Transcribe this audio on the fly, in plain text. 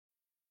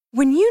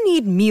When you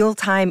need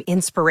mealtime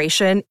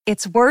inspiration,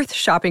 it's worth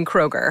shopping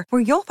Kroger,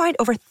 where you'll find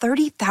over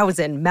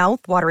 30,000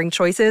 mouth-watering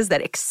choices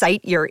that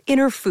excite your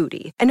inner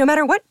foodie. And no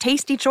matter what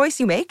tasty choice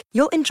you make,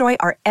 you'll enjoy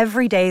our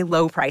everyday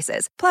low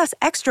prices, plus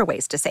extra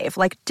ways to save,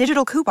 like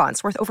digital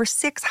coupons worth over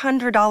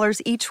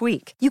 $600 each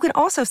week. You can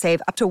also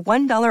save up to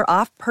 $1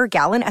 off per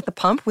gallon at the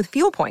pump with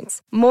fuel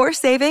points. More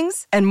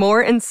savings and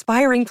more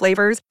inspiring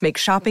flavors make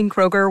shopping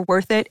Kroger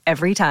worth it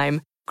every time.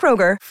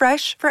 Kroger,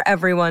 fresh for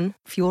everyone.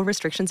 Fuel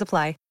restrictions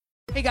apply.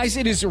 Hey guys,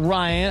 it is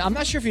Ryan. I'm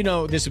not sure if you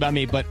know this about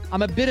me, but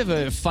I'm a bit of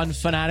a fun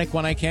fanatic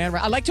when I can.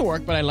 I like to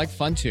work, but I like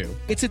fun too.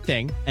 It's a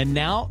thing. And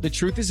now the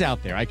truth is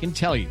out there. I can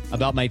tell you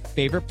about my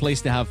favorite place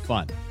to have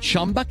fun.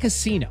 Chumba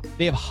Casino.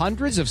 They have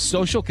hundreds of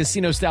social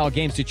casino style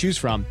games to choose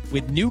from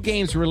with new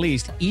games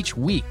released each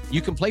week.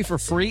 You can play for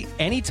free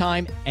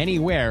anytime,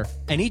 anywhere.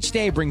 And each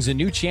day brings a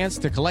new chance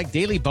to collect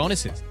daily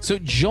bonuses. So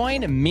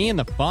join me in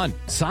the fun.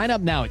 Sign up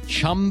now at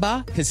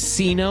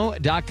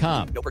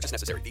ChumbaCasino.com. No purchase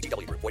necessary.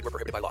 VGW. Void where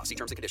prohibited by law. See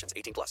terms and conditions.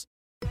 18+.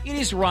 It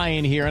is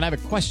Ryan here, and I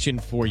have a question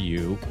for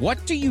you.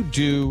 What do you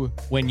do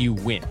when you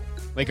win?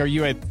 Like, are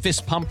you a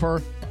fist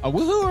pumper, a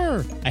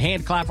woohooer, a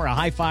hand clapper, a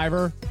high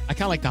fiver? I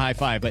kind of like the high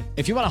five, but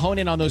if you want to hone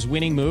in on those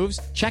winning moves,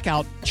 check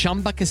out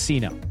Chumba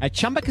Casino. At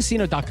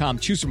ChumbaCasino.com,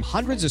 choose from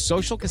hundreds of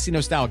social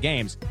casino-style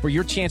games for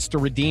your chance to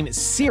redeem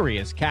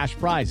serious cash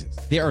prizes.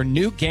 There are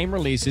new game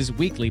releases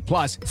weekly,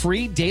 plus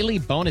free daily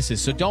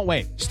bonuses, so don't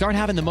wait. Start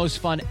having the most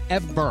fun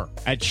ever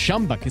at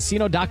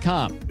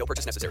ChumbaCasino.com. No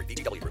purchase necessary.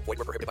 VGW. Void where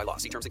prohibited by law.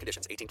 See terms and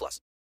conditions. 18+.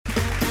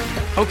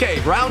 Okay,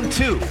 round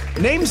two.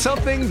 Name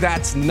something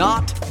that's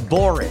not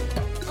boring.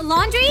 A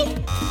laundry?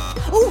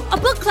 Ooh, a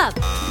book club.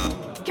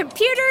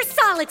 Computer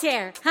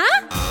solitaire,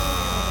 huh?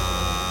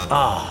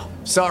 Ah,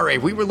 sorry,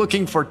 we were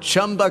looking for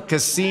Chumba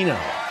Casino.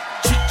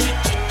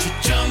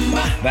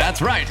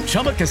 That's right,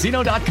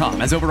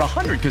 ChumbaCasino.com has over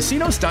 100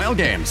 casino-style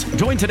games.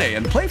 Join today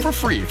and play for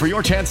free for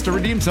your chance to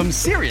redeem some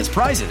serious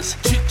prizes.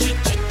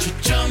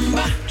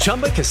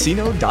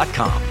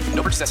 ChumbaCasino.com.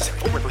 No purchase necessary.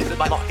 Void where prohibited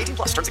by law.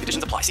 18+. Terms and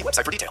conditions apply. See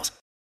website for details.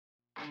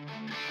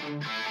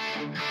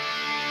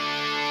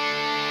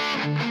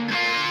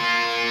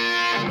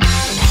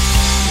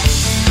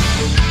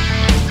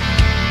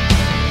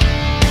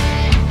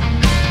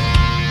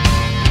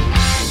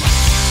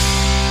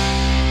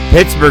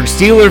 Pittsburgh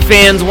Steelers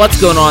fans,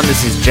 what's going on?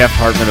 This is Jeff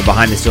Hartman of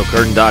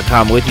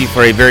BehindTheSteelCurtain.com with you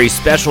for a very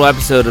special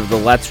episode of the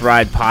Let's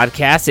Ride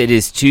podcast. It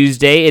is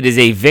Tuesday. It is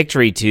a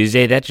Victory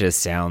Tuesday. That just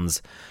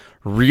sounds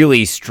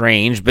really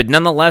strange, but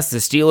nonetheless, the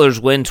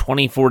Steelers win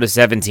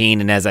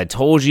 24-17, and as I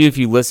told you if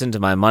you listened to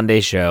my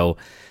Monday show,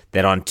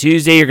 that on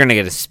Tuesday you're going to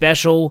get a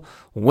special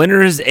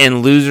Winners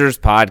and Losers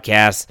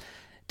podcast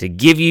to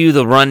give you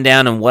the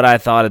rundown on what I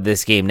thought of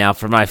this game. Now,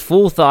 for my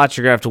full thoughts,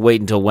 you're going to have to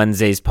wait until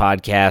Wednesday's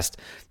podcast.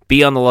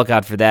 Be on the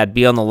lookout for that.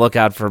 Be on the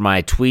lookout for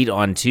my tweet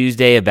on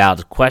Tuesday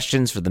about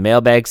questions for the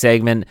mailbag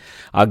segment.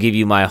 I'll give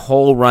you my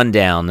whole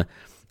rundown.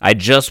 I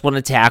just want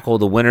to tackle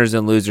the winners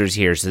and losers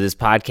here, so this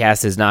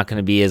podcast is not going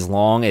to be as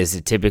long as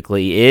it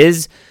typically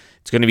is.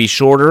 It's going to be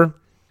shorter.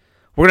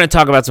 We're going to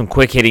talk about some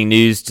quick-hitting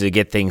news to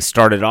get things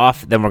started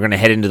off. Then we're going to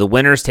head into the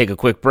winners, take a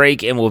quick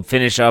break, and we'll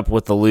finish up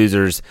with the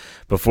losers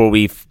before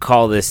we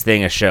call this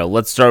thing a show.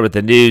 Let's start with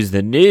the news.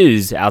 The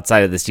news,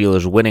 outside of the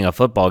Steelers winning a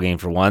football game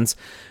for once,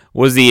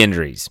 was the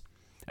injuries.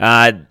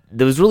 There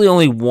was really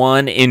only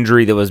one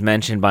injury that was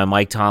mentioned by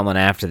Mike Tomlin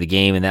after the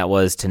game, and that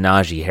was to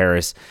Najee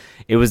Harris.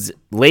 It was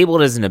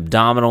labeled as an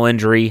abdominal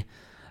injury.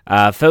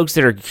 Folks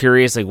that are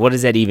curious, like, what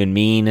does that even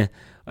mean?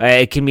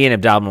 It can be an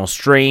abdominal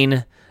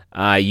strain.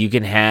 You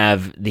can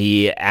have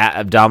the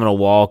abdominal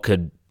wall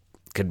could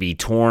be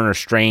torn or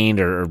strained,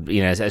 or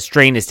a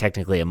strain is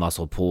technically a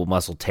muscle pull,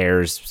 muscle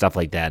tears, stuff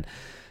like that.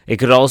 It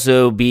could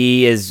also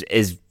be as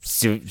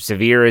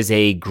severe as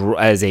a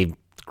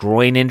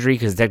groin injury,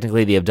 because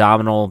technically the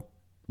abdominal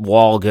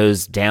wall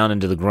goes down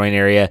into the groin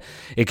area.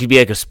 It could be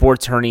like a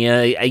sports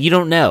hernia. You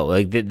don't know.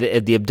 Like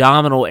the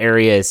abdominal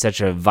area is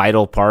such a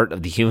vital part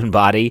of the human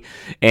body,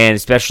 and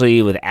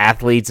especially with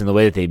athletes and the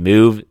way that they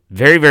move,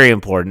 very, very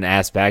important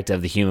aspect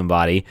of the human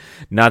body.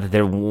 Not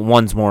that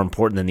one's more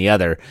important than the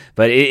other,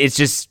 but it's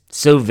just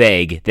so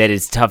vague that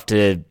it's tough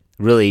to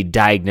really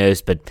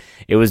diagnosed, but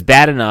it was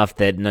bad enough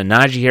that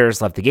Najee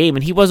Harris left the game,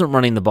 and he wasn't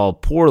running the ball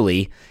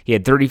poorly. He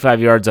had 35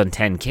 yards on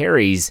 10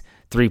 carries,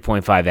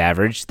 3.5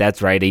 average.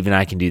 That's right, even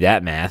I can do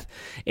that math.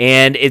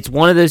 And it's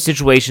one of those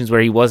situations where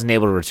he wasn't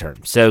able to return.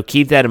 So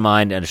keep that in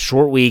mind. In a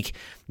short week,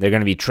 they're going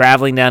to be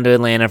traveling down to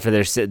Atlanta for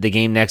the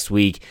game next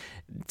week.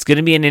 It's going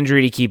to be an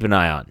injury to keep an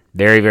eye on.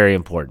 Very, very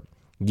important.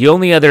 The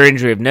only other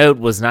injury of note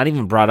was not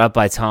even brought up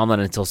by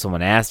Tomlin until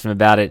someone asked him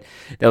about it.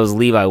 That was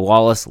Levi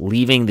Wallace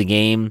leaving the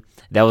game.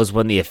 That was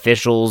when the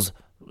officials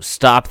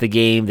stopped the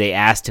game. They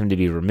asked him to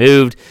be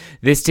removed.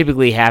 This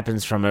typically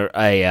happens from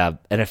an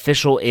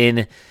official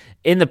in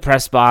the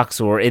press box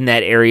or in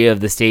that area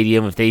of the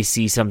stadium. If they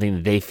see something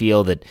that they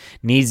feel that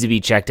needs to be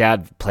checked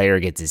out,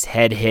 player gets his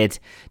head hit,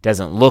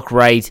 doesn't look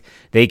right,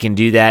 they can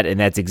do that, and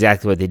that's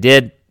exactly what they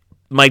did.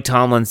 Mike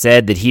Tomlin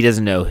said that he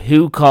doesn't know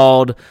who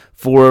called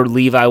for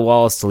Levi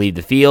Wallace to leave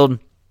the field.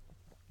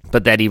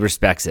 but that he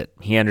respects it.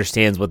 He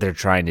understands what they're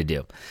trying to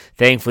do.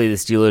 Thankfully, the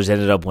Steelers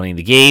ended up winning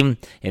the game,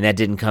 and that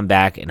didn't come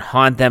back and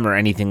haunt them or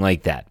anything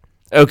like that.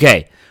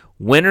 Okay,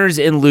 winners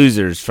and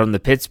losers from the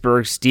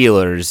Pittsburgh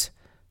Steelers,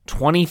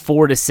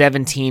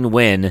 24-17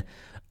 win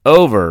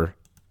over,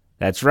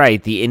 that's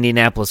right, the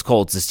Indianapolis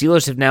Colts. The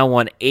Steelers have now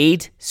won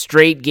 8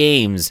 straight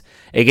games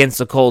against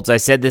the Colts. I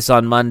said this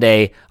on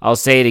Monday. I'll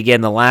say it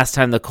again. The last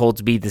time the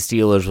Colts beat the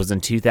Steelers was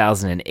in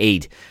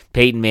 2008.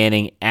 Peyton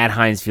Manning at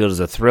Heinz Field is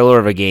a thriller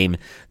of a game.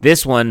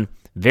 This one,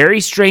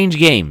 very strange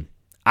game.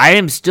 I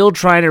am still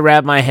trying to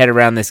wrap my head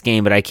around this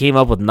game, but I came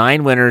up with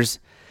 9 winners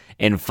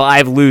and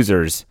 5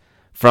 losers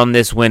from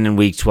this win in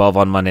Week 12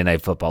 on Monday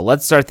Night Football.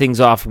 Let's start things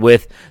off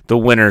with the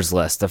winners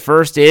list. The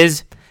first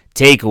is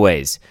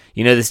takeaways.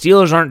 You know, the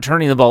Steelers aren't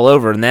turning the ball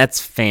over, and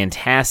that's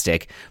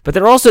fantastic, but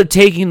they're also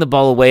taking the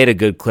ball away at a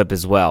good clip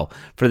as well.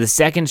 For the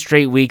second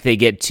straight week, they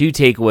get 2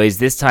 takeaways,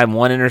 this time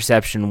 1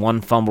 interception,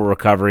 1 fumble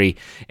recovery,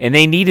 and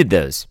they needed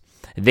those.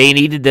 They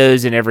needed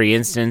those in every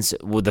instance.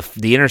 With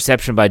the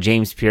interception by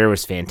James Pierre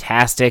was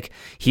fantastic.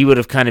 He would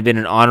have kind of been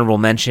an honorable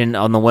mention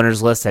on the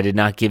winners list. I did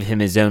not give him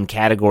his own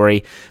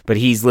category, but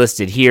he's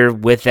listed here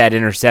with that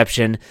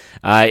interception.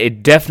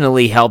 It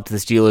definitely helped the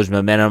Steelers'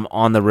 momentum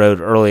on the road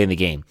early in the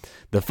game.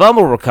 The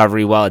fumble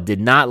recovery, while it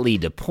did not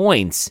lead to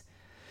points,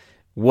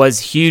 was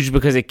huge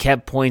because it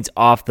kept points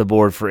off the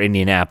board for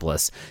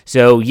Indianapolis.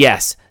 So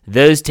yes,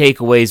 those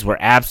takeaways were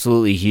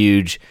absolutely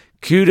huge.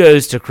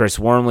 Kudos to Chris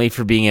Wormley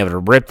for being able to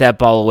rip that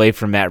ball away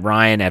from Matt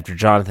Ryan after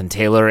Jonathan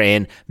Taylor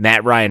and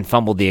Matt Ryan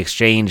fumbled the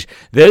exchange.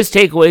 Those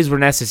takeaways were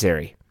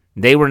necessary.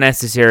 They were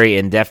necessary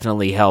and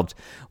definitely helped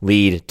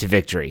lead to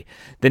victory.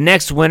 The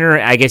next winner,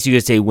 I guess you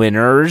could say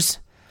winners,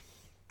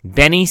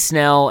 Benny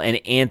Snell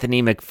and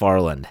Anthony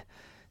McFarland.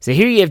 So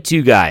here you have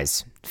 2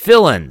 guys,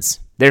 fill-ins.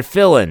 They're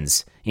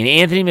fill-ins. And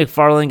Anthony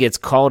McFarland gets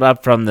called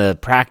up from the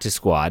practice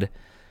squad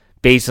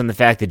based on the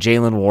fact that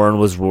Jaylen Warren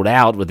was ruled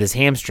out with his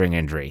hamstring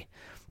injury.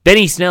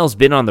 Benny Snell's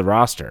been on the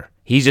roster.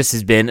 He just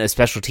has been a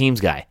special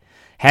teams guy.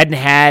 Hadn't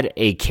had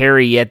a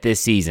carry yet this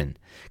season.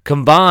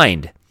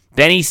 Combined,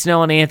 Benny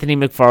Snell and Anthony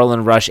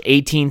McFarland rush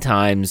 18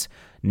 times,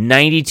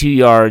 92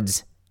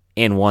 yards,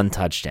 and 1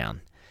 touchdown.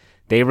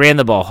 They ran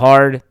the ball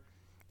hard.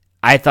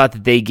 I thought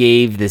that they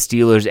gave the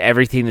Steelers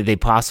everything that they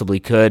possibly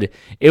could.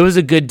 It was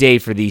a good day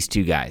for these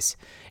 2 guys.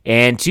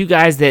 And 2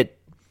 guys that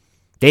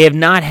they have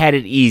not had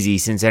it easy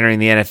since entering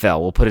the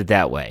NFL, we'll put it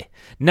that way.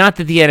 Not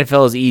that the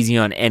NFL is easy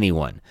on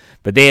anyone,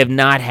 but they have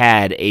not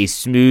had a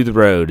smooth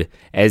road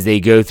as they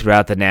go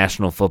throughout the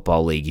National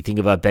Football League. You think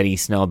about Benny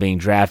Snell being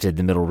drafted in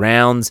the middle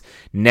rounds,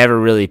 never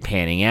really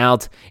panning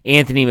out.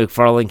 Anthony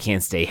McFarland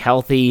can't stay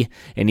healthy,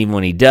 and even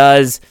when he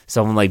does,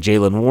 someone like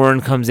Jaylen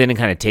Warren comes in and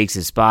kind of takes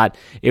his spot.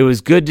 It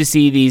was good to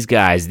see these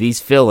guys,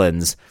 these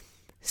fill-ins,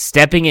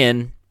 stepping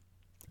in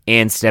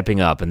and stepping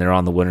up, and they're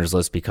on the winners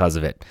list because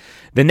of it.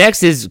 The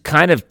next is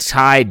kind of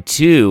tied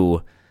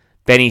to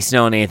Benny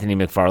Snell and Anthony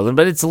McFarland,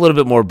 but it's a little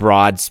bit more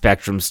broad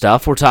spectrum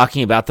stuff. We're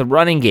talking about the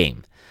running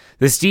game.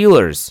 The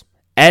Steelers,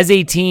 as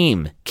a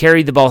team,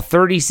 carried the ball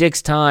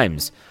 36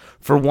 times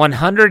for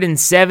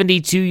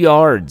 172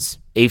 yards,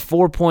 a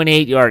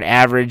 4.8-yard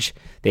average.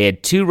 They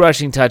had 2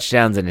 rushing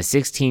touchdowns and a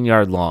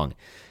 16-yard long.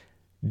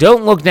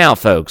 Don't look now,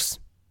 folks,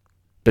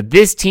 but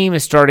this team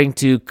is starting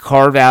to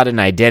carve out an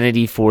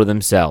identity for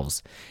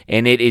themselves,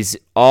 and it is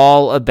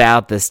all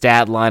about the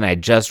stat line I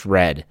just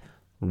read,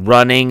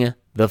 running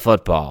the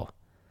football.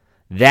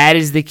 That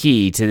is the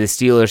key to the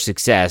Steelers'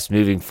 success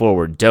moving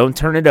forward. Don't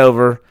turn it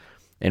over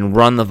and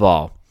run the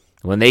ball.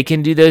 When they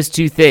can do those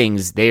 2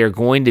 things, they are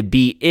going to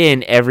be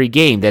in every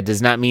game. That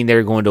does not mean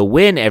they're going to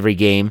win every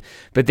game,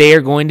 but they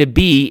are going to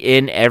be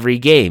in every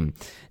game.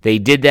 They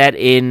did that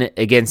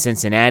against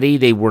Cincinnati.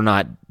 They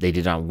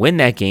did not win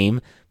that game,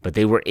 but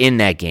they were in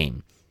that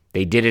game.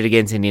 They did it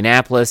against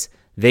Indianapolis.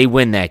 They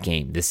win that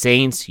game. The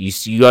Saints,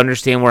 you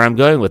understand where I'm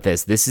going with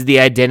this. This is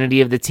the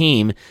identity of the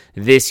team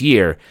this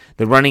year.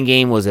 The running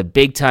game was a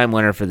big-time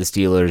winner for the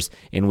Steelers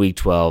in Week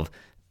 12.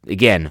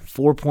 Again,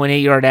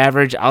 4.8-yard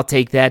average, I'll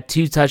take that.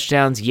 2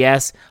 touchdowns,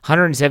 yes.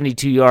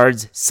 172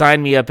 yards,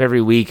 sign me up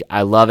every week.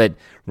 I love it.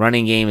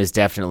 Running game is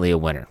definitely a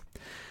winner.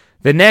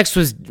 The next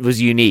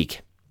was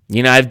unique.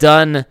 You know, I've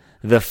done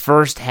the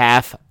first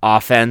half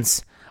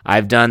offense.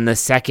 I've done the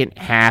second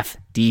half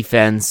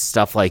defense,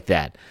 stuff like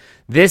that.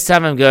 This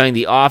time I'm going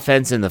the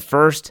offense in the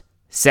first,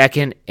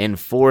 second, and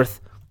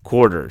fourth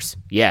quarters.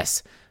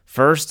 Yes,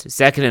 first,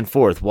 second, and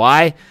fourth.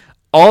 Why?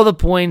 All the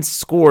points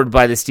scored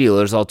by the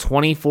Steelers, all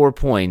 24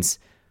 points,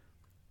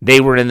 they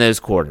were in those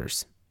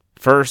quarters.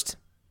 First,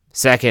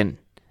 second,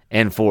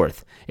 and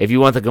fourth. If you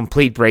want the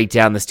complete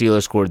breakdown, the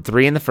Steelers scored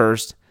 3 in the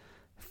first,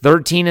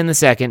 13 in the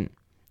second,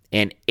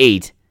 and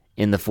 8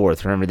 in the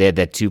fourth. Remember, they had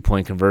that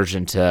 2-point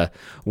conversion to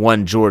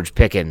one George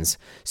Pickens.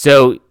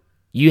 So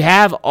you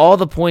have all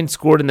the points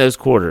scored in those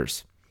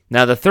quarters.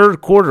 Now, the third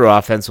quarter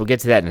offense, we'll get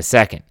to that in a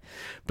second.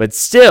 But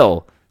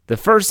still, the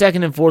first,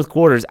 second, and fourth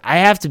quarters, I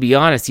have to be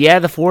honest, yeah,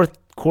 the fourth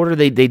quarter,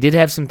 they did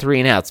have some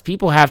 3-and-outs.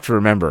 People have to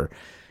remember,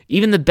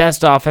 even the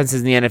best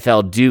offenses in the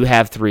NFL do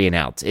have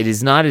 3-and-outs. It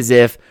is not as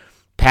if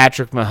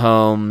Patrick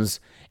Mahomes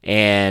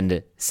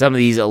and some of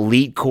these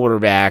elite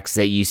quarterbacks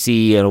that you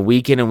see on a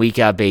week in and week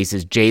out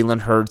basis,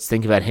 Jalen Hurts,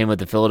 think about him with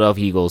the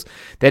Philadelphia Eagles,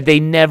 that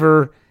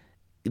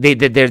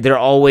they're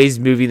always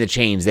moving the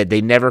chains, that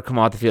they never come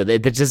off the field. That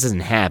just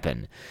doesn't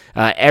happen.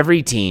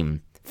 Every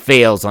team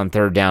fails on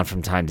third down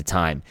from time to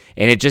time,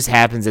 and it just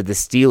happens that the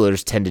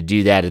Steelers tend to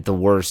do that at the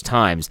worst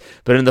times.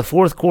 But in the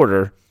fourth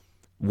quarter,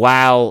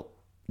 while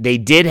they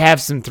did have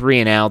some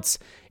 3-and-outs,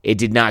 it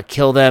did not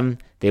kill them.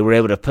 They were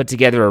able to put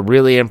together a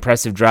really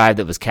impressive drive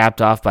that was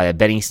capped off by a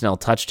Benny Snell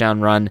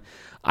touchdown run.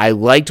 I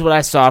liked what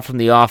I saw from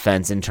the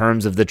offense in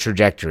terms of the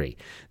trajectory.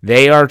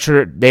 They are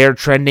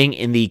trending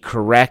in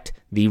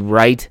the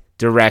right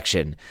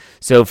direction.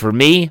 So for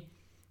me,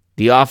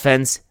 the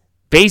offense,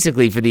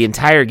 basically for the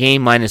entire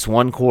game minus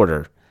one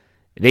quarter,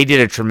 they did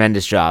a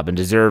tremendous job and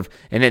deserve,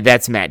 and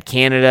that's Matt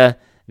Canada.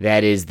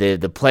 That is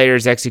the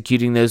players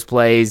executing those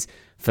plays.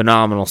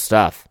 Phenomenal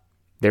stuff.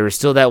 There was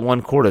still that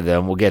one quarter, though,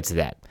 and we'll get to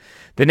that.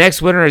 The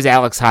next winner is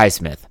Alex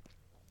Highsmith.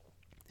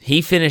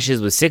 He finishes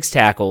with 6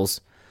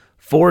 tackles,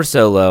 4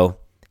 solo.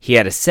 He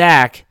had a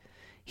sack.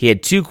 He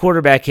had 2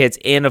 quarterback hits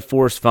and a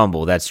forced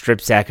fumble, that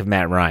strip sack of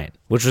Matt Ryan,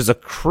 which was a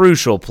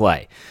crucial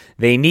play.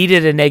 They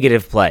needed a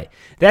negative play.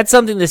 That's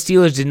something the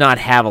Steelers did not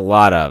have a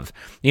lot of.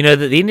 You know,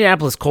 the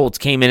Indianapolis Colts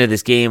came into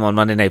this game on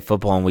Monday Night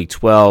Football in Week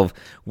 12,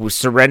 was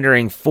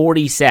surrendering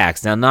 40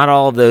 sacks. Now, not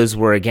all of those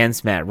were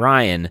against Matt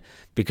Ryan,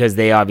 because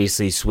they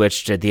obviously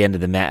switched at the end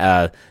of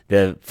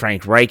the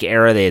Frank Reich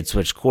era. They had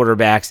switched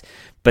quarterbacks.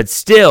 But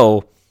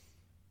still,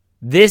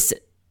 this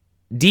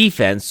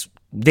defense,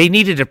 they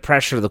needed to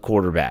pressure the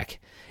quarterback,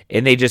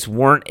 and they just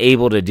weren't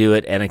able to do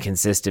it on a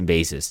consistent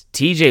basis.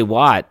 TJ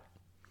Watt,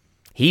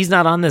 he's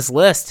not on this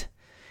list.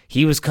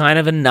 He was kind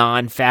of a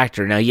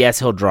non-factor. Now, yes,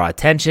 he'll draw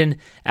attention.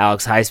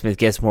 Alex Highsmith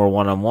gets more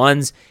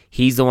one-on-ones.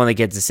 He's the one that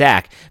gets a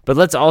sack. But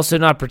let's also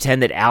not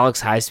pretend that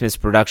Alex Highsmith's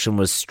production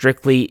was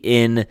strictly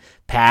in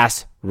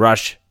pass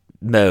rush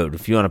mode,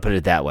 if you want to put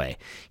it that way.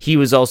 He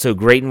was also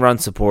great in run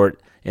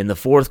support. In the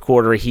fourth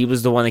quarter, he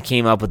was the one that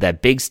came up with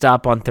that big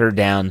stop on third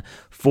down,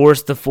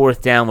 forced the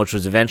fourth down, which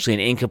was eventually an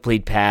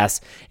incomplete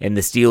pass, and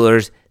the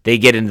Steelers, they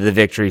get into the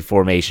victory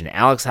formation.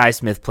 Alex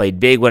Highsmith played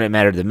big when it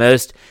mattered the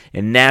most,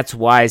 and that's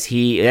why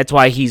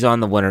he's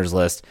on the winners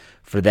list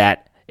for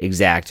that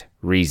exact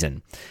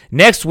reason.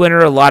 Next winner,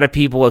 a lot of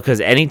people, because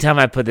anytime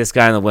I put this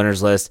guy on the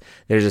winners list,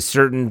 there's a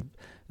certain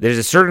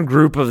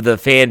group of the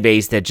fan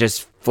base that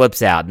just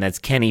flips out, and that's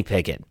Kenny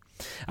Pickett.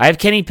 I have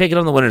Kenny Pickett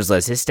on the winners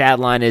list. His stat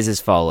line is as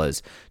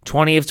follows: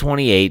 20 of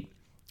 28,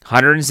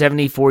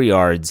 174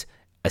 yards,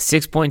 a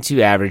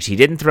 6.2 average. He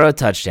didn't throw a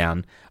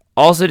touchdown.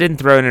 Also didn't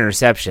throw an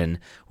interception,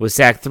 was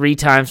sacked 3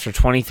 times for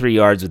 23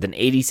 yards with an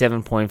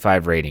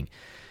 87.5 rating.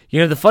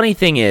 You know, the funny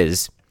thing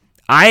is,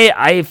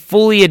 I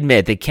fully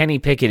admit that Kenny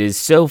Pickett is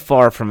so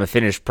far from a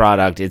finished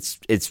product,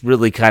 it's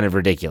really kind of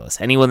ridiculous.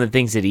 Anyone that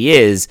thinks that he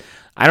is,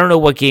 I don't know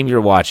what game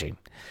you're watching.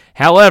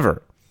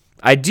 However,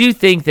 I do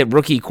think that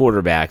rookie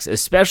quarterbacks,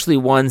 especially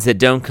ones that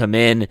don't come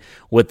in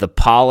with the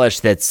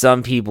polish that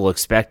some people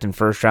expect in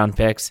first-round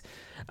picks,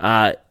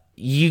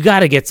 you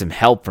got to get some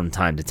help from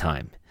time to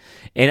time.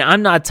 And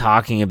I'm not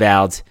talking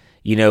about,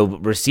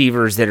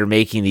 receivers that are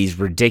making these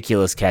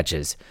ridiculous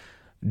catches.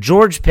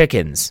 George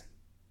Pickens,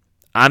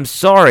 I'm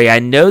sorry, I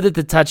know that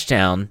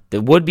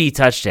the would-be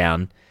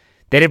touchdown,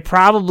 that it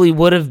probably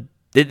would have,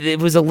 it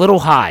was a little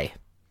high.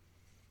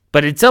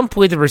 But at some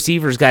point, the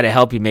receiver's got to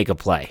help you make a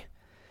play.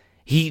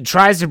 He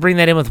tries to bring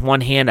that in with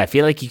one hand. I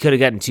feel like he could have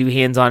gotten 2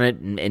 hands on it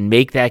and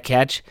make that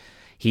catch.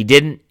 He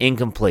didn't.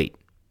 Incomplete.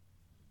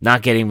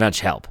 Not getting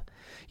much help.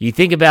 You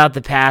think about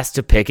the pass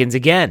to Pickens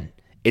again.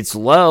 It's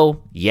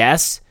low,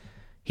 yes.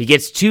 He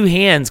gets 2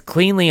 hands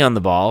cleanly on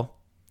the ball.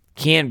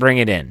 Can't bring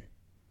it in.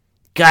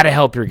 Got to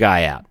help your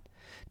guy out.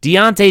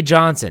 Deontay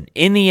Johnson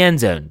in the end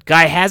zone.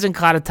 Guy hasn't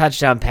caught a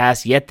touchdown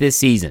pass yet this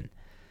season.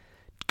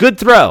 Good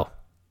throw.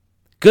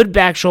 Good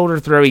back shoulder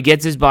throw. He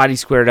gets his body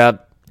squared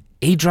up.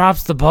 He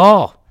drops the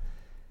ball.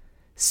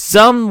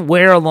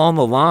 Somewhere along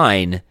the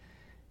line,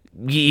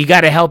 you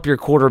got to help your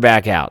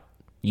quarterback out.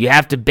 You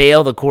have to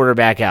bail the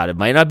quarterback out. It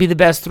might not be the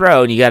best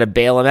throw, and you got to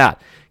bail him out.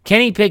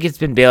 Kenny Pickett's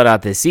been bailed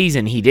out this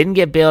season. He didn't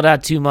get bailed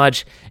out too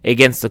much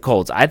against the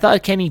Colts. I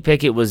thought Kenny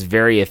Pickett was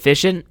very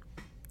efficient.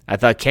 I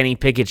thought Kenny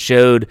Pickett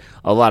showed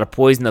a lot of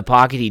poise in the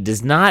pocket. He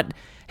does not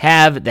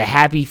have the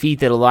happy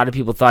feet that a lot of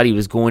people thought he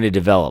was going to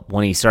develop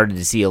when he started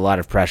to see a lot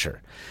of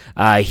pressure.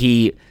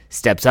 He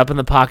steps up in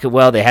the pocket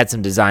well. They had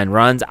some design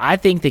runs. I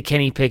think that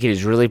Kenny Pickett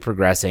is really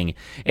progressing,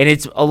 and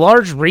it's a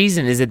large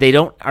reason is that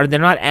they're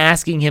not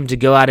asking him to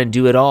go out and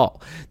do it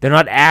all. They're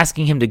not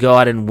asking him to go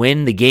out and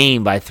win the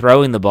game by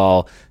throwing the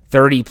ball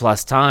 30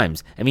 plus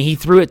times. I mean, he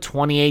threw it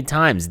 28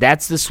 times.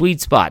 That's the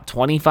sweet spot,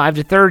 25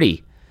 to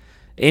 30.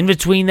 In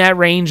between that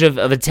range of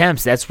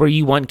attempts, that's where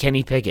you want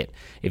Kenny Pickett.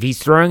 If he's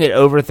throwing it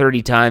over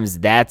 30 times,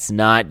 that's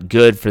not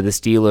good for the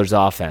Steelers'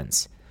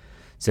 offense.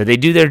 So they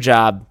do their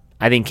job.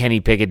 I think Kenny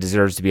Pickett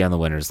deserves to be on the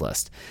winners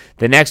list.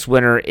 The next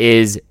winner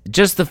is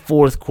just the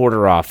fourth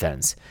quarter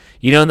offense.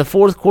 In the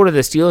fourth quarter,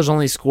 the Steelers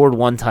only scored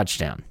 1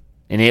 touchdown,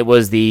 and it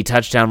was the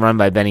touchdown run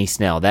by Benny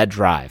Snell, that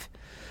drive.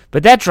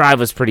 But that drive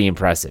was pretty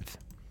impressive.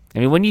 I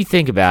mean, when you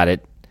think about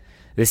it,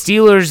 the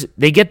Steelers,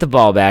 they get the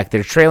ball back.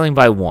 They're trailing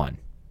by 1.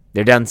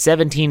 They're down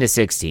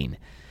 17-16.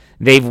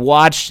 They've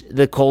watched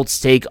the Colts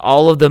take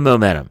all of the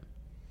momentum.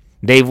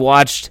 They've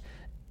watched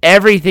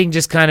everything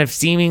just kind of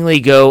seemingly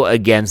go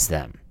against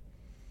them.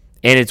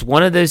 And it's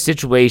one of those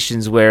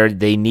situations where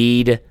they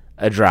need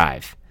a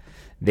drive.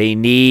 They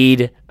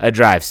need a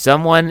drive.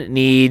 Someone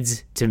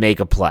needs to make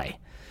a play.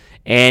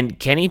 And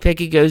Kenny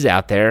Pickett goes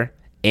out there,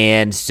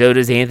 and so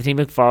does Anthony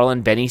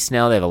McFarland, Benny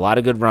Snell. They have a lot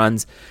of good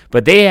runs.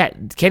 But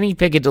Kenny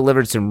Pickett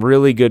delivered some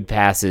really good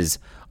passes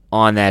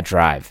on that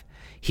drive.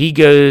 He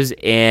goes,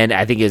 and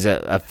I think his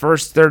a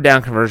first third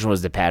down conversion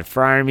was to Pat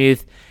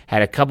Freiermuth.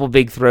 Had a couple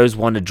big throws,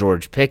 one to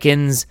George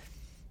Pickens.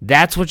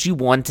 That's what you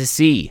want to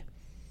see.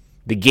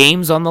 The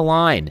game's on the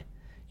line.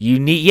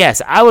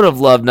 Yes, I would have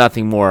loved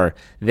nothing more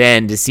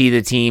than to see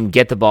the team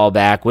get the ball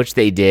back, which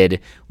they did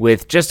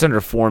with just under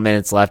 4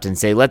 minutes left, and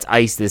say, let's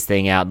ice this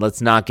thing out and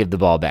let's not give the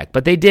ball back.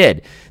 But they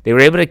did. They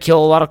were able to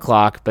kill a lot of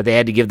clock, but they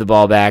had to give the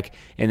ball back,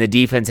 and the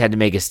defense had to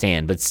make a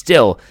stand. But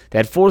still,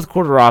 that fourth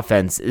quarter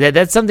offense,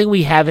 that's something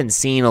we haven't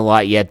seen a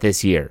lot yet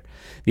this year.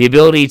 The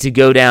ability to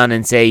go down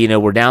and say,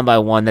 we're down by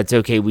 1, that's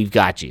okay, we've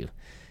got you.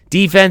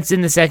 Defense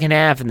in the second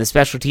half and the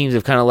special teams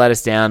have kind of let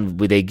us down.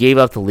 They gave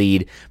up the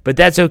lead, but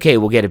that's okay,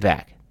 we'll get it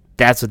back.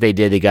 That's what they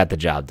did. They got the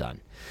job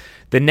done.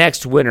 The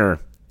next winner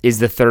is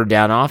the third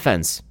down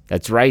offense.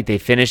 That's right. They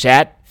finish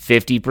at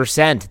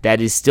 50%.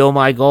 That is still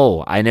my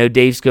goal. I know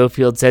Dave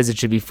Schofield says it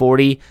should be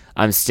 40.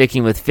 I'm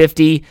sticking with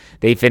 50.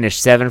 They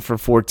finished 7 for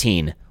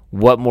 14.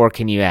 What more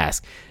can you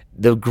ask?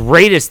 The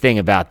greatest thing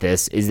about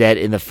this is that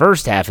in the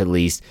first half, at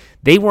least,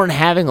 they weren't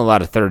having a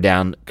lot of third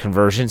down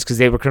conversions because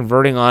they were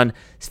converting on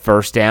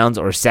first downs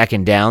or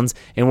second downs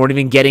and weren't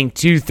even getting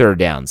to third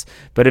downs.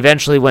 But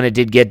eventually, when it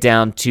did get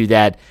down to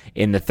that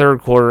in the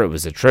third quarter, it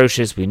was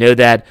atrocious. We know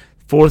that.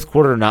 Fourth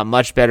quarter, not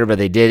much better, but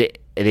they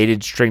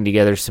did string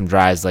together some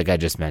drives like I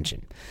just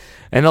mentioned.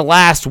 And the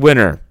last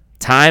winner,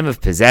 time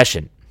of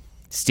possession.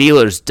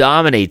 Steelers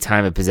dominate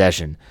time of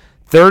possession.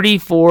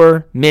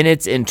 34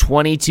 minutes and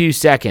 22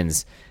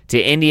 seconds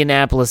to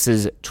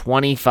Indianapolis's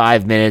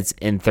 25 minutes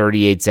and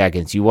 38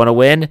 seconds. You want to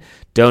win?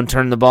 Don't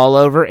turn the ball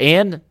over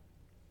and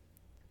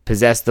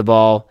possess the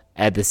ball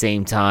at the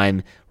same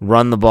time.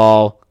 Run the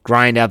ball,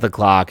 grind out the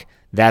clock.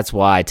 That's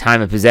why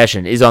time of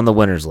possession is on the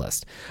winners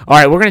list. All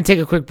right, we're going to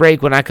take a quick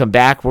break. When I come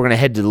back, we're going to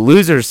head to the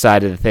losers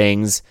side of the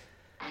things,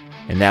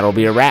 and that'll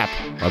be a wrap.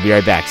 I'll be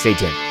right back. Stay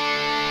tuned.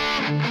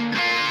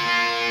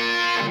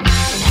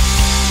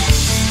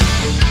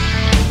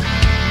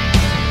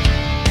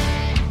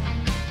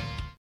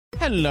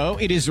 Hello,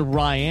 it is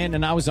Ryan,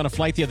 and I was on a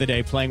flight the other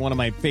day playing one of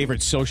my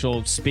favorite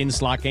social spin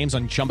slot games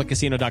on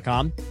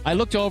ChumbaCasino.com. I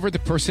looked over at the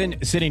person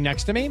sitting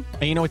next to me,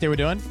 and you know what they were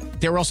doing?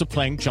 They were also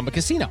playing Chumba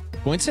Casino.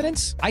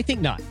 Coincidence? I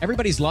think not.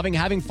 Everybody's loving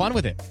having fun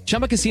with it.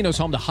 Chumba Casino is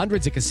home to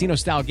hundreds of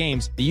casino-style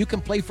games that you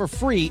can play for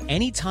free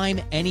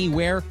anytime,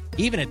 anywhere,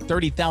 even at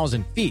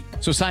 30,000 feet.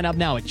 So sign up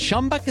now at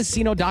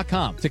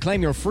ChumbaCasino.com to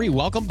claim your free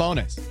welcome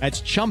bonus.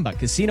 That's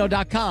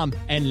ChumbaCasino.com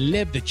and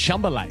live the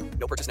Chumba life.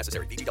 No purchase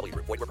necessary. VGW.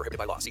 Void where prohibited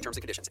by law. See terms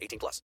and conditions.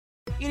 18+.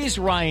 It is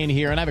Ryan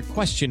here, and I have a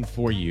question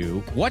for you.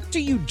 What do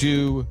you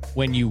do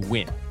when you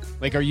win?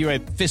 Like, are you a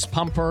fist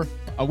pumper,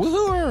 a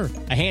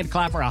woohooer, a hand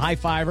clapper, a high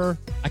fiver?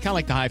 I kind of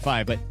like the high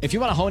five, but if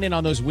you want to hone in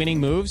on those winning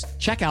moves,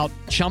 check out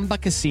Chumba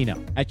Casino.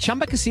 At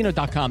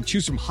ChumbaCasino.com,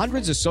 choose from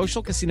hundreds of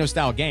social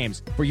casino-style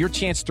games for your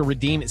chance to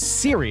redeem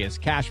serious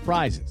cash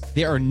prizes.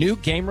 There are new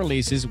game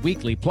releases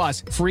weekly,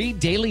 plus free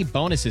daily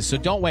bonuses, so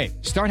don't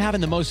wait. Start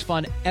having the most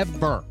fun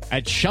ever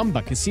at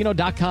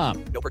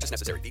ChumbaCasino.com. No purchase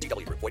necessary.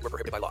 VGW. Void where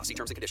prohibited by law. See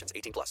terms and conditions.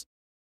 18+.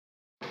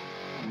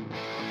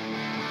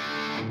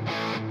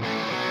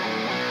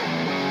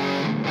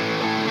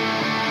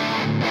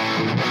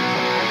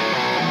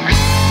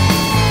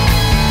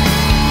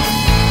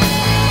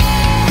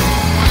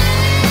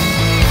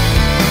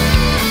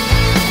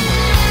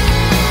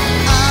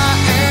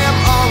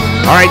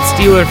 All right,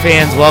 Steeler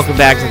fans, welcome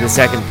back to the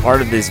second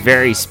part of this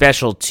very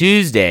special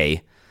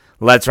Tuesday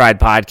Let's Ride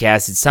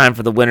podcast. It's time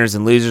for the winners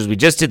and losers. We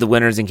just did the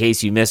winners. In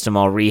case you missed them,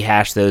 I'll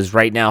rehash those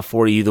right now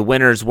for you. The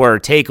winners were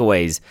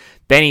takeaways: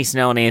 Benny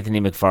Snell and Anthony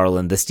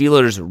McFarland. The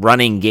Steelers'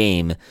 running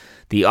game,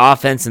 the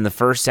offense in the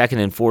first, second,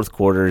 and fourth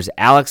quarters,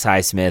 Alex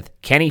Highsmith,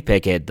 Kenny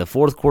Pickett, the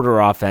fourth quarter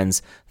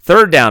offense,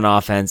 third down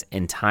offense,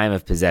 and time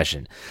of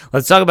possession.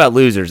 Let's talk about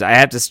losers. I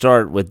have to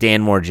start with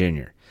Dan Moore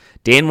Jr.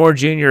 Dan Moore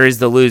Jr. is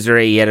the loser.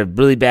 He had a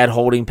really bad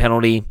holding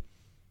penalty.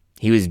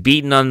 He was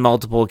beaten on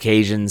multiple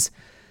occasions.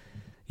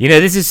 You know,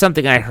 this is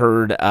something I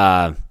heard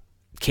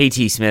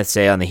KT Smith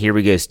say on the Here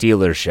We Go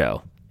Steelers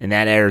show, and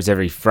that airs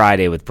every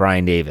Friday with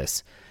Brian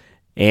Davis.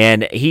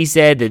 And he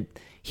said that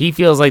he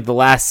feels like the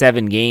last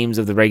 7 games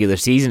of the regular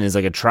season is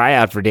like a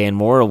tryout for Dan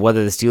Moore, of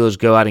whether the Steelers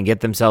go out and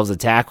get themselves a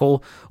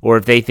tackle or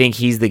if they think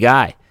he's the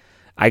guy.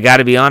 I got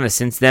to be honest,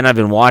 since then I've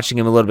been watching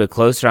him a little bit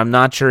closer. I'm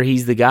not sure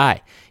he's the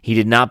guy. He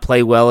did not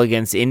play well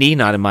against Indy,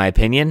 not in my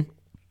opinion.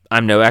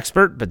 I'm no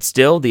expert, but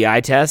still, the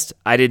eye test,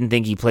 I didn't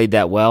think he played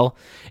that well.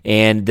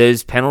 And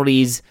those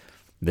penalties,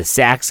 the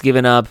sacks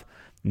given up,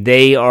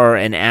 They are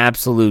an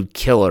absolute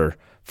killer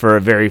for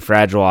a very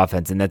fragile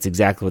offense, and that's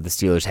exactly what the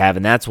Steelers have,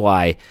 and that's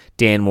why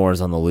Dan Moore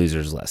is on the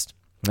losers list.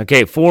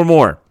 Okay, 4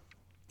 more.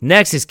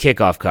 Next is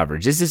kickoff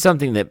coverage. This is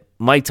something that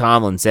Mike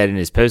Tomlin said in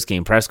his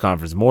postgame press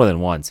conference more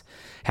than once,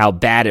 how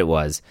bad it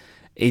was.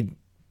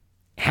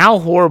 How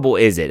horrible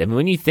is it? I mean,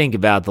 when you think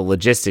about the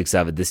logistics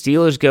of it, the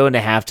Steelers go into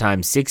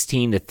halftime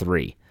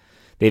 16-3.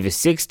 They have a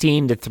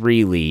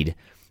 16-3 lead.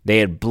 They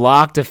had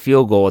blocked a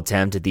field goal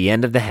attempt at the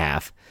end of the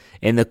half,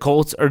 and the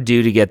Colts are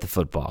due to get the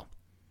football.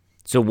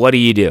 So what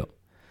do?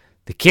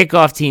 The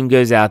kickoff team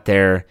goes out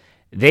there.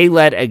 They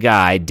let a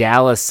guy,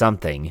 Dallas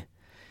something,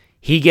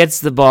 he gets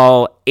the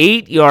ball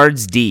 8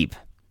 yards deep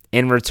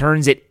and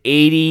returns it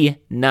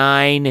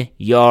 89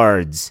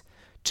 yards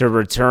to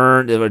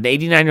return, an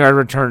 89-yard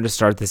return to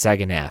start the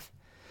second half.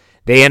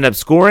 They end up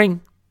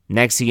scoring.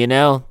 Next thing you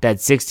know, that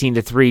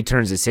 16-3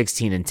 turns to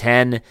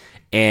 16-10,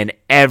 and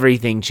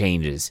everything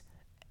changes.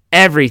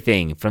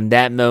 Everything from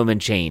that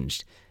moment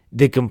changed.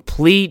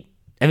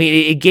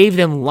 It gave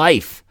them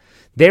life.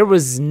 There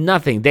was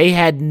nothing. They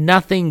had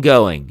nothing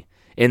going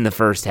in the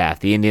first half,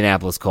 the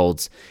Indianapolis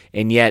Colts,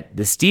 and yet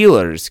the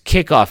Steelers'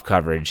 kickoff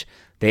coverage,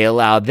 they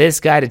allowed this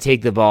guy to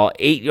take the ball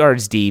 8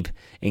 yards deep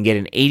and get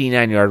an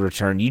 89-yard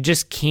return. You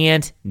just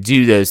can't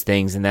do those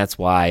things, and that's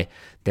why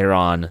they're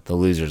on the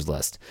losers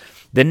list.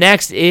 The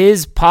next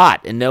is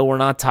pot, and no, we're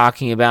not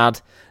talking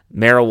about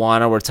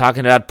marijuana. We're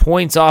talking about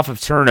points off of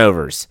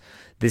turnovers.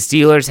 The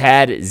Steelers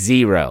had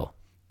 0,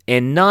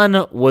 and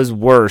none was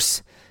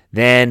worse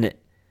than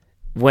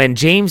when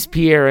James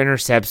Pierre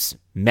intercepts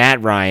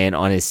Matt Ryan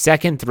on his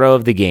second throw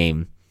of the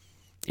game,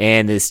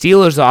 and the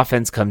Steelers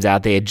offense comes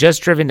out. They had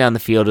just driven down the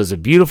field. It was a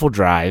beautiful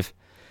drive.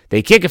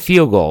 They kick a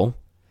field goal,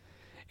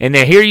 and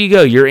then here you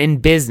go. You're in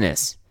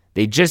business.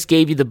 They just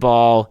gave you the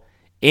ball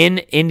in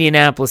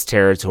Indianapolis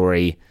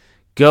territory.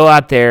 Go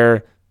out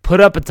there, put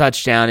up a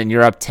touchdown, and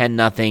you're up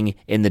 10-0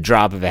 in the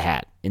drop of a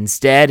hat.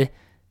 Instead,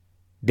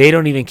 they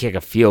don't even kick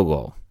a field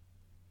goal.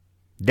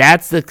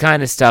 That's the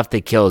kind of stuff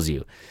that kills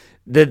you.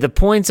 The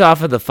points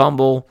off of the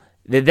fumble,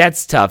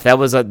 that's tough. That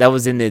was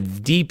in the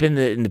deep in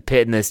the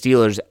pit in the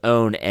Steelers'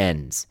 own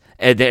ends,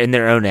 in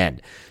their own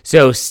end.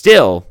 So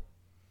still,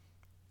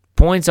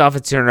 points off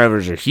of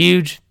turnovers are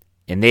huge,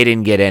 and they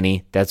didn't get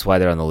any. That's why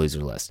they're on the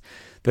loser list.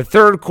 The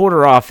third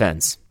quarter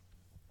offense.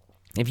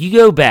 If you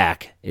go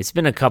back, it's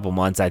been a couple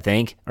months, I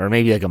think, or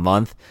maybe like a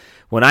month,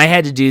 when I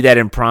had to do that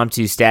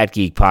impromptu Stat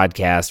Geek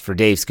podcast for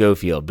Dave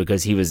Schofield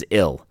because he was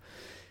ill.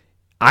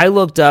 I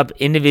looked up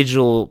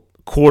individual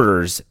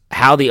quarters,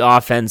 how the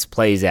offense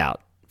plays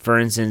out. For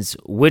instance,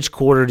 which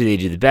quarter do they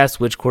do the best,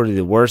 which quarter do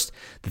the worst.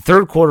 The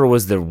third quarter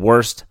was the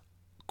worst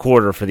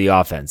quarter for the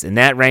offense, and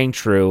that rang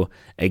true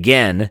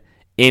again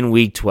in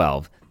Week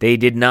 12. They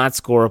did not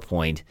score a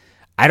point.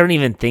 I don't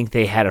even think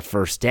they had a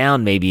first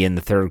down maybe in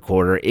the third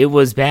quarter. It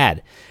was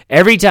bad.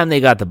 Every time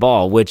they got the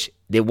ball, which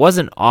it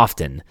wasn't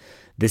often,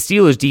 the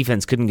Steelers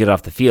defense couldn't get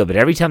off the field, but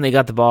every time they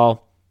got the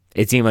ball,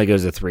 it seemed like it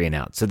was a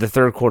 3-and-out. So the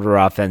third quarter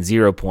offense,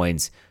 0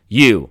 points.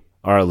 You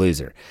are a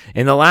loser.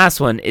 And the last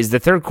one is the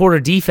third quarter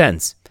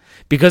defense.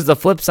 Because the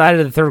flip side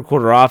of the third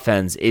quarter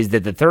offense is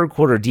that the third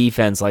quarter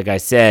defense, like I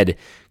said,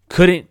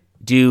 couldn't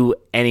do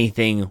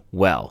anything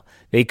well.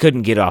 They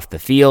couldn't get off the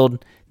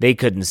field. They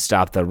couldn't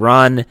stop the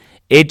run.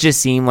 It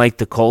just seemed like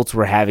the Colts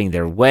were having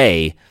their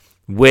way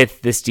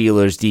with the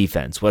Steelers'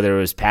 defense, whether it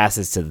was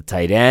passes to the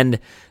tight end,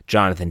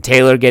 Jonathan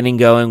Taylor getting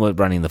going with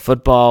running the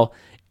football.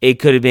 It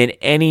could have been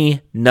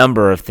any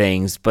number of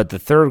things, but the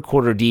third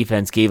quarter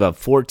defense gave up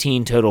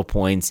 14 total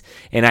points,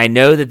 and I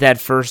know that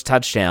first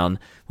touchdown,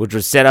 which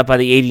was set up by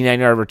the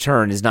 89-yard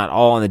return, is not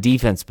all on the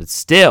defense, but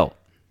still,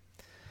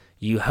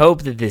 you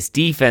hope that this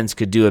defense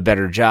could do a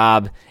better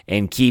job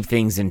and keep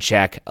things in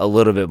check a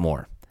little bit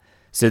more.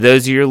 So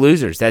those are your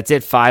losers. That's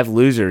it, 5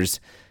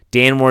 losers.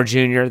 Dan Moore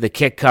Jr., the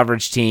kick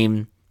coverage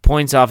team,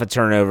 points off of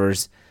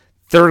turnovers,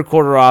 third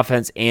quarter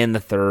offense, and the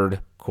third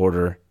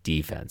quarter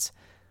defense.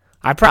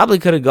 I probably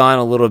could have gone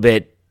a little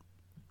bit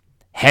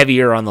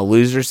heavier on the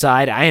loser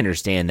side. I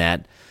understand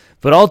that.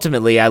 But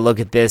ultimately, I look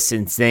at this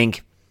and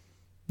think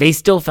they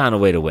still found a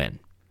way to win.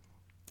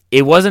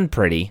 It wasn't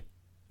pretty.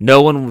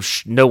 No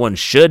one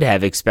should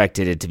have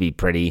expected it to be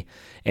pretty,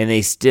 and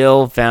they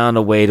still found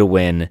a way to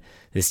win.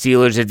 The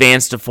Steelers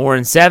advanced to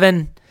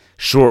 4-7.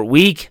 Short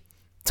week.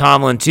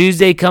 Tomlin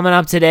Tuesday coming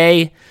up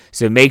today,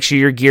 so make sure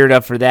you're geared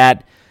up for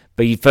that.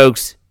 But you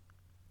folks,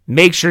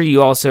 make sure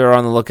you also are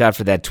on the lookout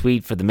for that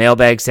tweet for the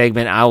mailbag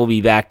segment. I will be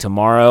back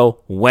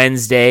tomorrow,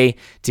 Wednesday,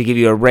 to give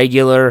you a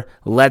regular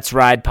Let's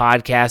Ride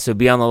podcast, so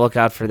be on the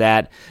lookout for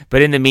that.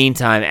 But in the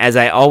meantime, as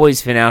I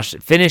always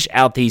finish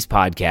out these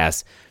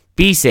podcasts,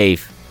 be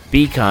safe,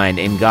 be kind,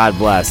 and God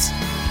bless,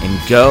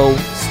 and go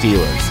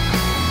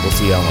Steelers. We'll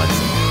see you on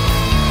Wednesday.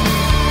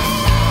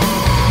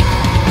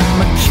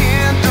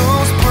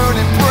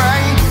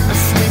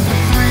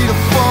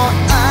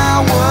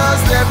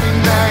 Every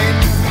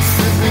night,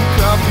 sipping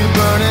coffee,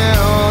 burning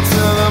all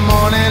till the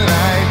morning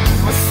light.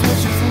 My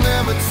switch is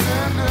never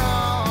turned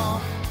off.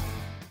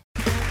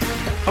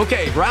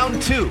 Okay,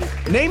 round 2.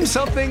 Name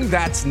something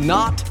that's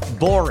not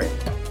boring.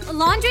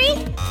 Laundry?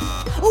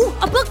 Ooh,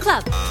 a book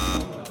club.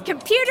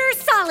 Computer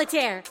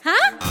solitaire,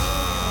 huh?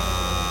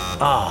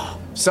 Ah,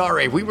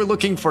 sorry, we were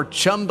looking for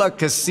Chumba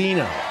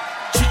Casino.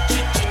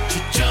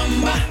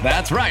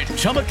 That's right,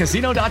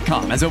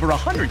 ChumbaCasino.com has over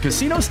 100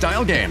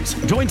 casino-style games.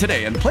 Join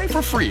today and play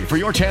for free for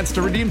your chance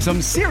to redeem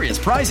some serious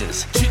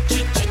prizes.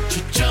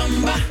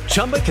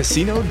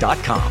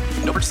 ChumbaCasino.com.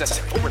 No purchase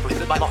necessary. Void where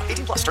prohibited by law.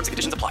 18 plus terms and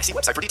conditions apply. See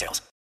website for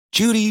details.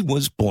 Judy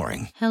was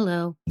boring.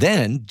 Hello.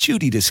 Then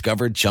Judy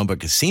discovered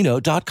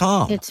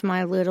ChumbaCasino.com. It's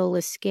my little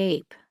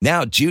escape.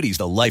 Now Judy's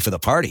the life of the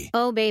party.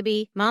 Oh,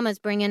 baby, mama's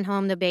bringing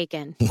home the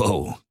bacon.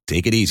 Whoa,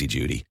 take it easy,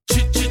 Judy.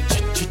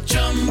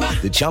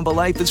 The Chumba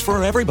life is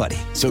for everybody.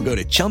 So go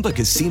to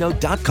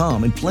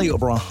ChumbaCasino.com and play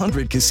over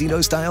 100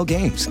 casino-style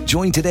games.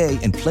 Join today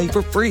and play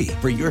for free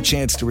for your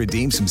chance to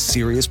redeem some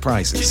serious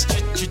prizes.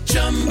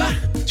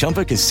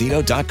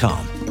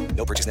 ChumbaCasino.com.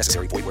 No purchase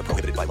necessary. Void where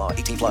prohibited by law.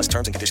 18 plus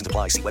terms and conditions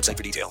apply. See website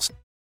for details.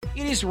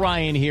 It is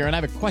Ryan here, and I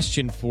have a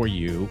question for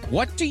you.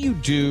 What do you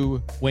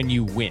do when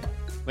you win?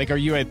 Like, are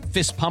you a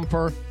fist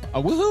pumper,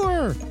 a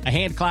woohooer, a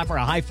hand clapper,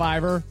 a high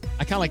fiver?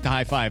 I kind of like the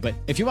high five, but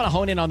if you want to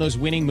hone in on those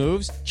winning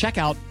moves, check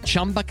out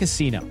Chumba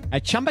Casino.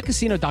 At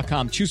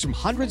ChumbaCasino.com, choose from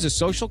hundreds of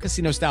social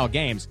casino-style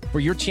games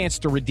for your chance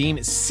to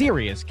redeem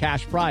serious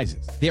cash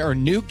prizes. There are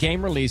new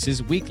game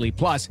releases weekly,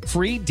 plus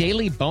free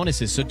daily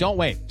bonuses. So don't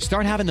wait.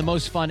 Start having the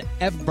most fun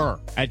ever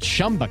at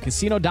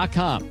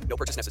ChumbaCasino.com. No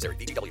purchase necessary.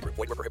 VGW. Void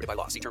where prohibited by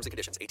law. See terms and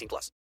conditions. 18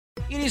 plus.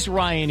 It is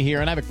Ryan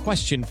here, and I have a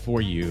question for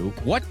you.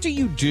 What do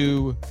you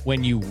do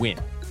when you win?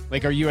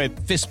 Like, are you a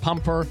fist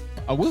pumper,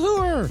 a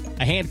woohooer,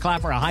 a hand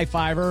clapper, a high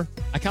fiver?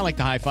 I kind of like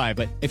the high five,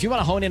 but if you want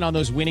to hone in on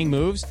those winning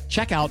moves,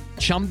 check out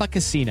Chumba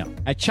Casino.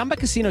 At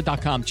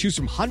ChumbaCasino.com, choose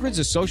from hundreds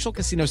of social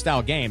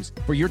casino-style games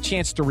for your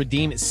chance to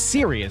redeem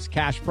serious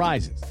cash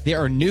prizes. There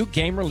are new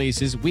game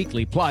releases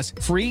weekly, plus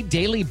free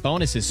daily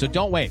bonuses. So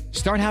don't wait.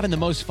 Start having the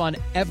most fun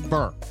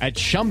ever at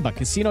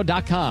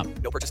ChumbaCasino.com.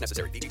 No purchase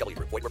necessary. VGW.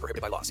 Void where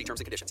prohibited by law. See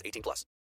terms and conditions. 18 plus.